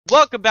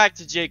Welcome back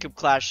to Jacob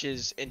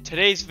Clashes. In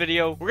today's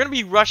video, we're going to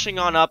be rushing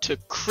on up to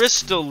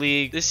Crystal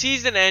League. The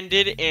season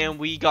ended and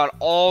we got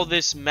all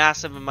this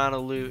massive amount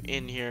of loot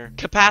in here.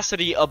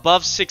 Capacity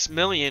above 6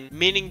 million,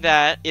 meaning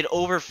that it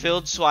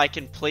overfilled so I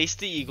can place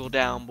the eagle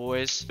down,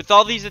 boys. With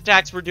all these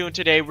attacks we're doing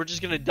today, we're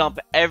just going to dump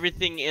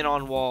everything in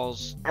on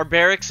walls. Our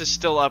barracks is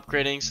still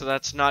upgrading, so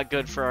that's not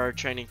good for our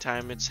training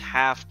time. It's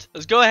halved.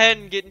 Let's go ahead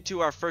and get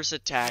into our first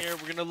attack. Here,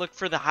 we're going to look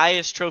for the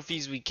highest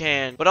trophies we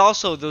can, but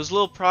also those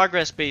little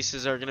progress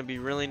bases are going to be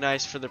really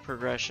nice for the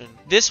progression.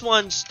 This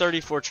one's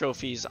 34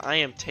 trophies. I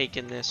am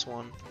taking this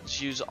one.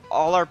 Let's use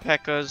all our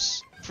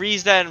P.E.K.K.A.s.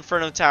 Freeze that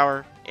Inferno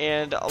Tower.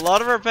 And a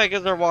lot of our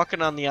P.E.K.K.A.s are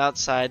walking on the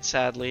outside,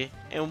 sadly.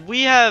 And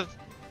we have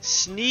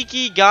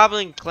Sneaky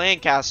Goblin Clan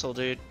Castle,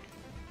 dude.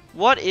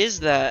 What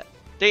is that?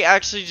 They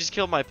actually just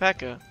killed my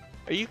P.E.K.K.A.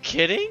 Are you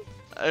kidding?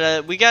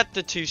 We got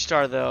the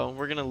 2-star though.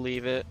 We're gonna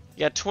leave it. We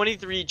got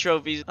 23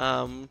 trophies.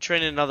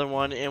 Train another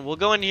one. And we'll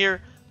go in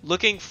here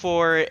looking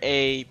for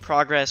a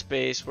progress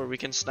base where we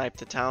can snipe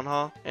the town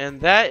hall,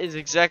 and that is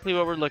exactly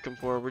what we're looking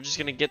for. We're just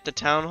gonna get the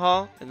town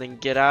hall and then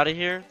get out of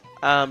here,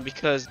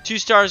 because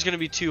 2-star is gonna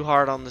be too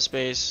hard on this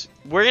base.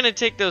 We're gonna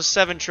take those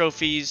 7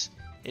 trophies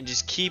and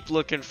just keep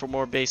looking for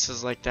more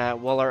bases like that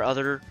while our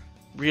other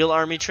real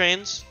army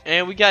trains.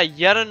 And we got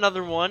yet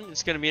another one.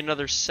 It's gonna be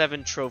another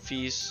 7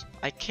 trophies.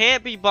 I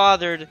can't be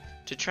bothered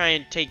to try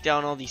and take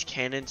down all these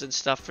cannons and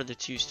stuff for the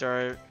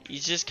 2-star.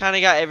 He's just kind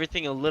of got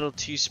everything a little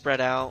too spread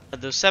out.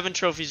 Those 7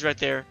 trophies right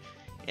there.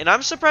 And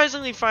I'm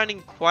surprisingly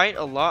finding quite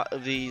a lot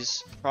of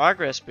these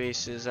progress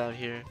bases out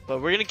here. But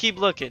we're going to keep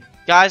looking.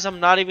 Guys,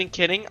 I'm not even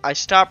kidding. I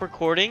stop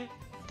recording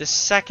the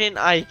second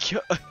I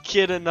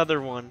get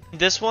another one.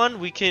 This one,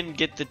 we can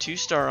get the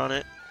 2-star on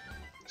it.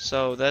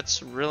 So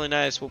that's really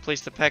nice. We'll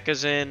place the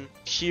P.E.K.K.A.s in.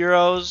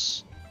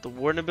 Heroes, the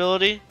Warden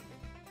ability.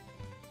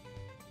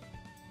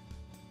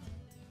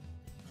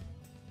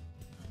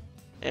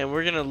 And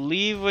we're going to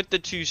leave with the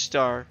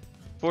 2-star.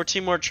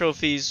 14 more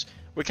trophies.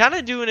 We're kind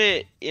of doing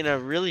it in a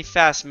really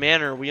fast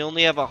manner. We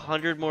only have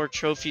 100 more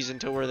trophies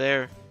until we're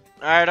there.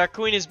 Alright, our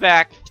queen is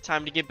back.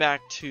 Time to get back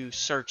to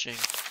searching.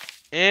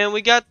 And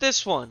we got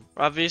this one.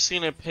 We're obviously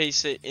going to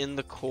place it in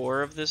the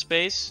core of this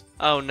base.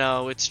 Oh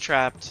no, it's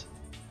trapped.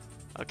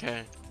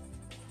 Okay.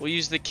 We'll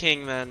use the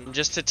king then,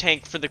 just to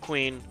tank for the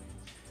queen.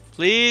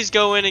 Please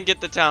go in and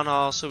get the town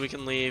hall so we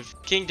can leave.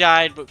 King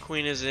died, but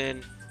queen is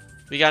in.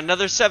 We got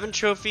another 7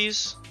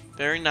 trophies.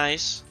 Very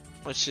nice.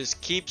 Let's just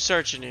keep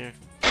searching here.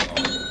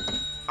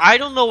 I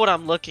don't know what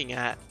I'm looking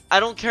at. I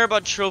don't care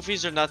about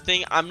trophies or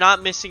nothing. I'm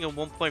not missing a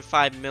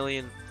 1.5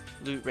 million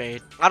loot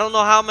raid. I don't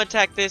know how I'm gonna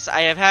attack this.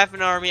 I have half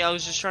an army. I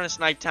was just trying to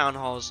snipe town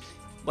halls.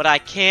 But I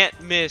can't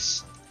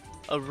miss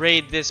a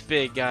raid this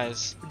big,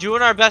 guys. We're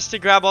doing our best to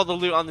grab all the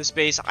loot on this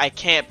base. I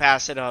can't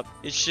pass it up.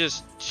 It's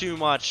just too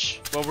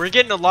much. But we're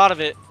getting a lot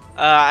of it.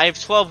 I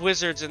have 12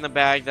 wizards in the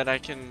bag that I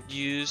can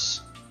use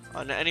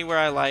on anywhere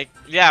I like.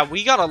 Yeah,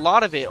 we got a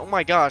lot of it. Oh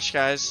my gosh,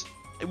 guys.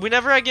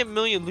 Whenever I get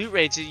million loot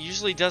rates, it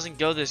usually doesn't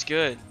go this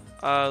good.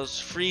 Let's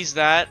freeze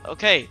that.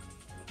 Okay.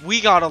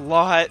 We got a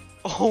lot.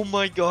 Oh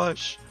my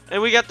gosh.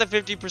 And we got the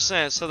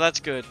 50%, so that's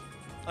good.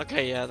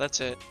 Okay, yeah,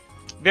 that's it.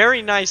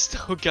 Very nice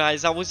though,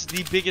 guys. That was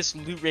the biggest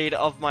loot raid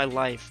of my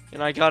life.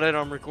 And I got it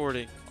on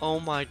recording.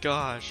 Oh my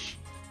gosh.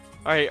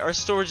 Alright, our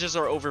storages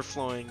are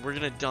overflowing. We're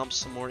gonna dump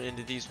some more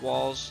into these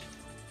walls.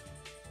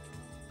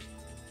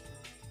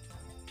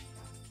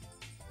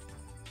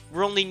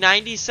 We're only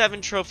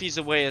 97 trophies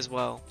away as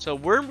well. So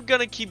we're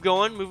going to keep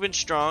going, moving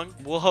strong.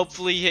 We'll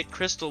hopefully hit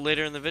Crystal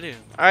later in the video.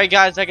 Alright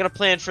guys, I got a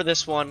plan for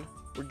this one.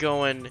 We're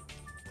going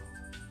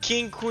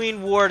King,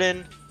 Queen,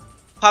 Warden.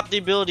 Pop the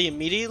ability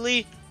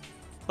immediately.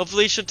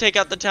 Hopefully she'll take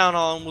out the town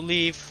hall and we'll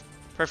leave.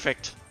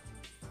 Perfect.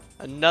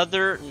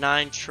 Another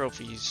 9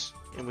 trophies.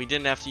 And we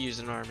didn't have to use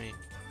an army.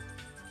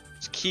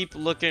 Let's keep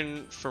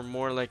looking for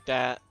more like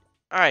that.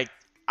 Alright.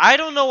 I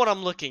don't know what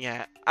I'm looking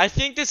at. I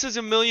think this is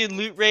a million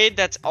loot raid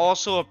that's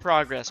also a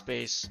progress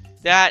base.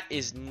 That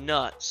is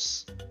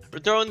nuts. We're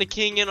throwing the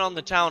king in on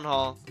the town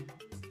hall.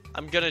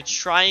 I'm gonna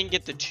try and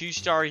get the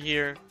 2-star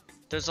here.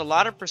 There's a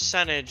lot of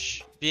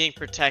percentage being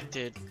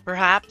protected.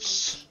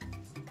 Perhaps.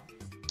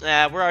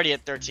 We're already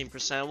at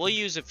 13%. We'll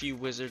use a few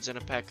wizards and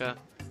a P.E.K.K.A.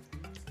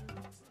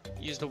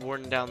 Use the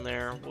warden down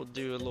there. We'll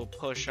do a little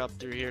push up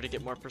through here to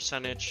get more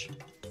percentage.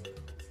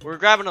 We're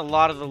grabbing a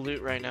lot of the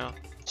loot right now.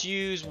 Let's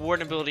use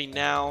warden ability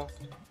now.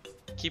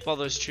 Keep all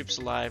those troops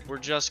alive. We're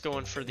just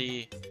going for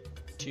the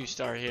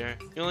 2-star here.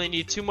 You only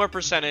need 2 more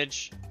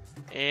percentage.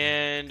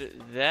 And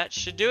that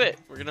should do it.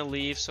 We're going to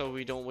leave so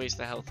we don't waste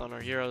the health on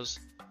our heroes.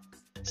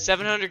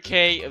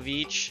 700k of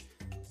each.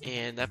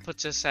 And that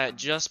puts us at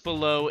just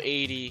below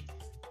 80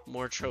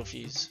 more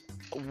trophies.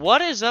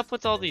 What is up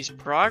with all these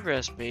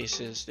progress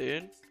bases,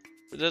 dude?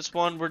 For this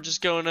one, we're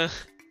just going to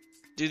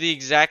do the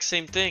exact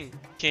same thing.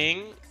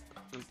 King.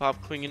 And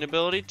pop queen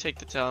ability, take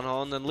the town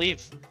hall, and then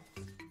leave.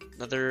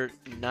 Another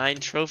 9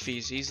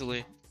 trophies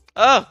easily.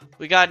 Oh,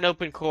 we got an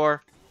open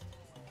core.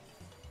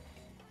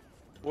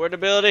 Ward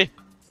ability.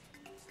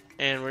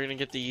 And we're gonna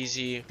get the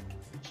easy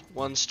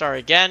 1 star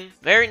again.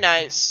 Very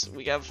nice.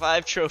 We got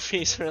 5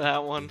 trophies for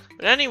that one.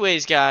 But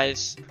anyways,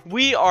 guys,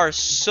 we are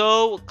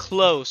so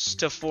close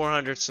to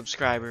 400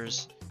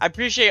 subscribers. I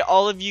appreciate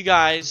all of you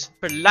guys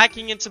for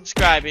liking and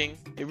subscribing.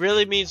 It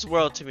really means the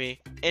world to me.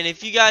 And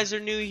if you guys are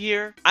new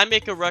here, I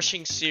make a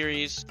rushing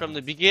series from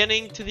the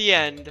beginning to the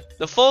end.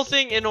 The full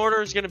thing in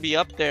order is going to be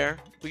up there.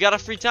 We got a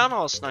free town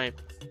hall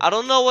snipe. I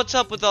don't know what's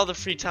up with all the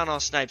free town hall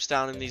snipes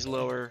down in these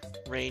lower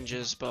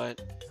ranges, but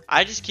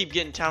I just keep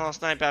getting town hall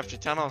snipe after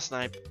town hall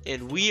snipe.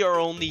 And we are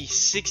only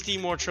 60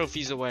 more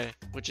trophies away,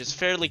 which is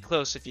fairly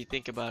close if you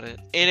think about it.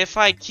 And if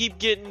I keep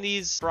getting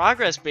these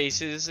progress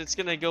bases, it's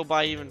going to go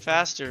by even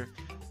faster.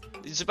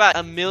 It's about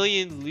 1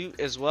 million loot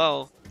as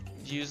well.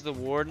 Use the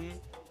warden.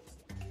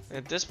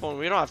 At this point,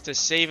 we don't have to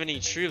save any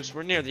troops.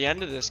 We're near the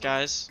end of this,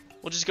 guys.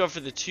 We'll just go for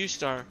the 2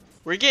 star.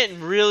 We're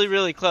getting really,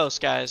 really close,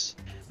 guys.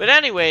 But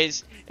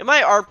anyways, in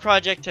my art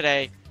project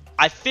today,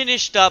 I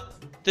finished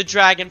up the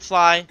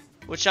dragonfly,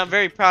 which I'm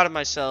very proud of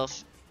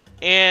myself.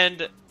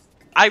 And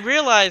I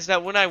realized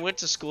that when I went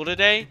to school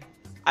today,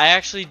 I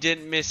actually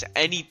didn't miss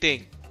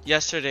anything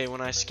yesterday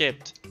when I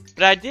skipped.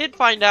 But I did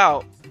find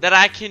out that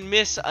I can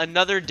miss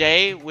another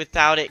day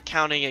without it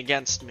counting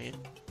against me,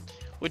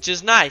 which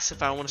is nice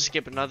if I want to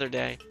skip another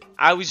day.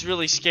 I was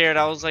really scared.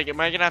 I was like, am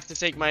I gonna have to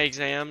take my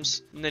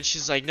exams? And then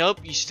she's like, nope,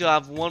 you still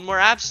have 1 more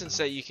absence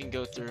that you can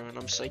go through. And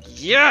I'm just like,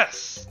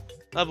 yes!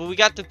 But we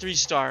got the 3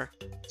 star,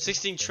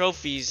 16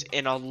 trophies,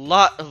 and a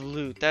lot of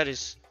loot. That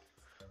is,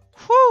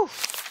 whew.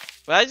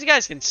 But as you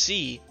guys can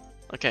see,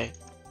 okay,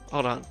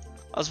 hold on.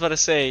 I was about to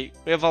say,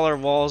 we have all our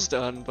walls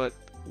done, but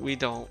we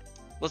don't.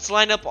 Let's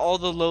line up all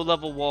the low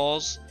level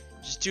walls.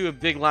 Just do a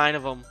big line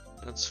of them.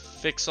 Let's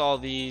fix all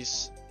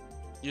these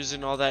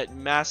using all that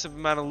massive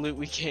amount of loot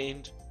we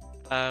gained.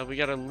 We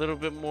got a little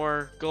bit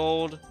more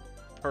gold.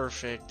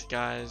 Perfect,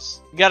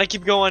 guys. We gotta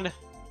keep going.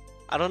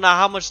 I don't know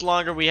how much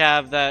longer we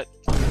have that.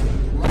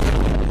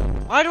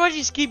 Why do I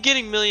just keep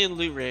getting million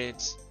loot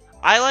raids?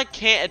 I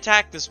can't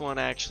attack this one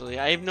actually.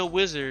 I have no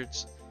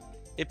wizards.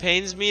 It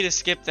pains me to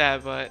skip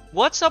that, but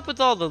what's up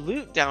with all the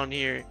loot down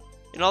here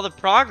and all the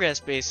progress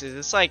bases?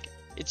 It's like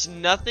it's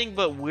nothing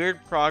but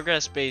weird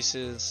progress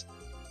bases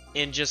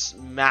and just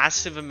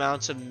massive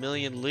amounts of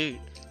million loot.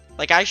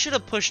 Like I should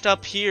have pushed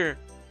up here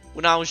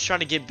when I was trying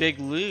to get big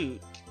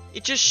loot.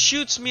 It just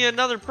shoots me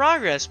another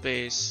progress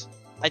base.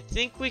 I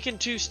think we can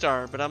 2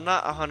 star, but I'm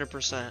not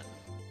 100%.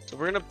 So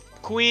we're gonna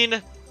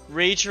queen,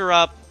 rage her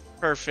up.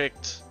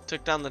 Perfect.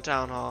 Took down the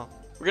town hall.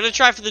 We're gonna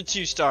try for the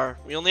 2 star.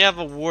 We only have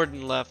a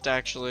warden left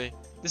actually.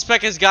 This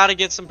P.E.K.K.A.'s gotta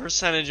get some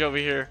percentage over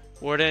here.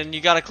 Warden,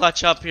 you gotta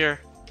clutch up here.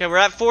 Okay, we're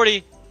at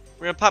 40.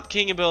 We're gonna pop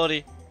king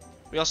ability.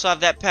 We also have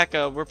that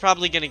P.E.K.K.A. We're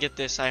probably gonna get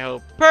this, I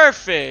hope.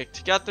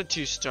 Perfect. Got the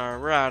 2 star.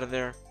 We're out of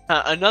there.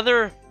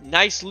 Another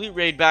nice loot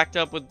raid backed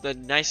up with a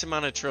nice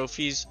amount of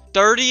trophies.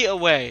 30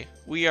 away.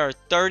 We are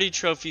 30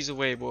 trophies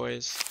away,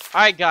 boys.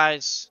 Alright,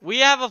 guys. We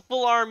have a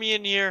full army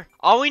in here.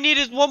 All we need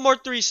is 1 more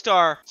 3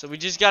 star. So we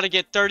just gotta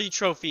get 30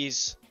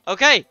 trophies.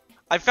 Okay.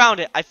 I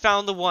found it. I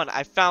found the one.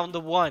 I found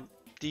the one.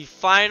 The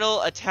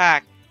final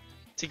attack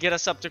to get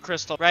us up to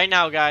crystal. Right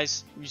now,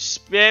 guys. We're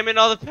spamming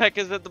all the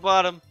P.E.K.K.A.s at the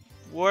bottom.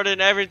 Warden,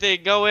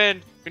 everything. Go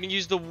in. We're gonna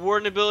use the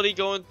warden ability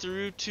going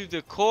through to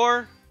the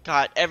core.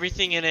 Got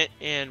everything in it,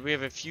 and we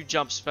have a few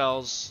jump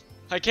spells.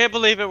 I can't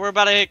believe it. We're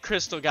about to hit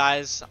crystal,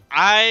 guys.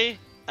 I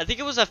think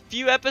it was a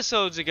few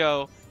episodes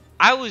ago.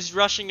 I was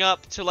rushing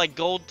up to like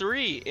gold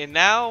 3, and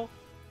now,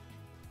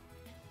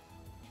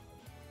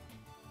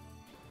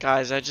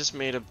 guys, I just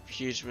made a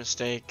huge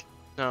mistake.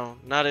 No,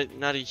 not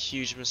a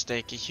huge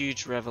mistake. A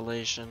huge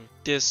revelation.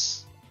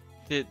 This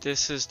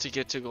is to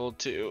get to gold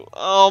 2.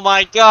 Oh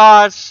my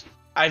gosh!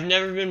 I've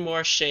never been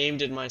more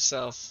ashamed in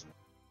myself.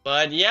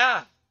 But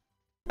yeah.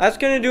 That's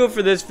gonna do it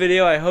for this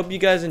video. I hope you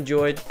guys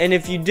enjoyed, and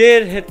if you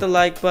did, hit the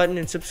like button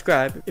and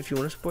subscribe if you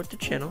want to support the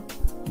channel.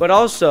 But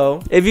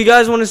also, if you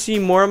guys want to see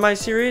more of my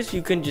series,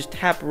 you can just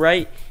tap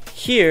right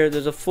here.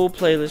 There's a full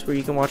playlist where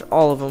you can watch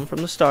all of them from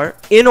the start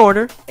in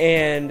order.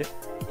 And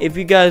if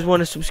you guys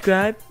want to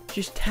subscribe,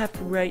 just tap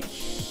right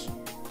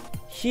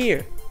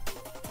here.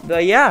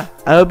 But yeah,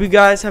 I hope you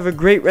guys have a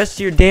great rest of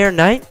your day or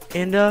night,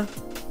 and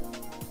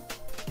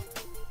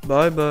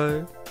bye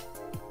bye.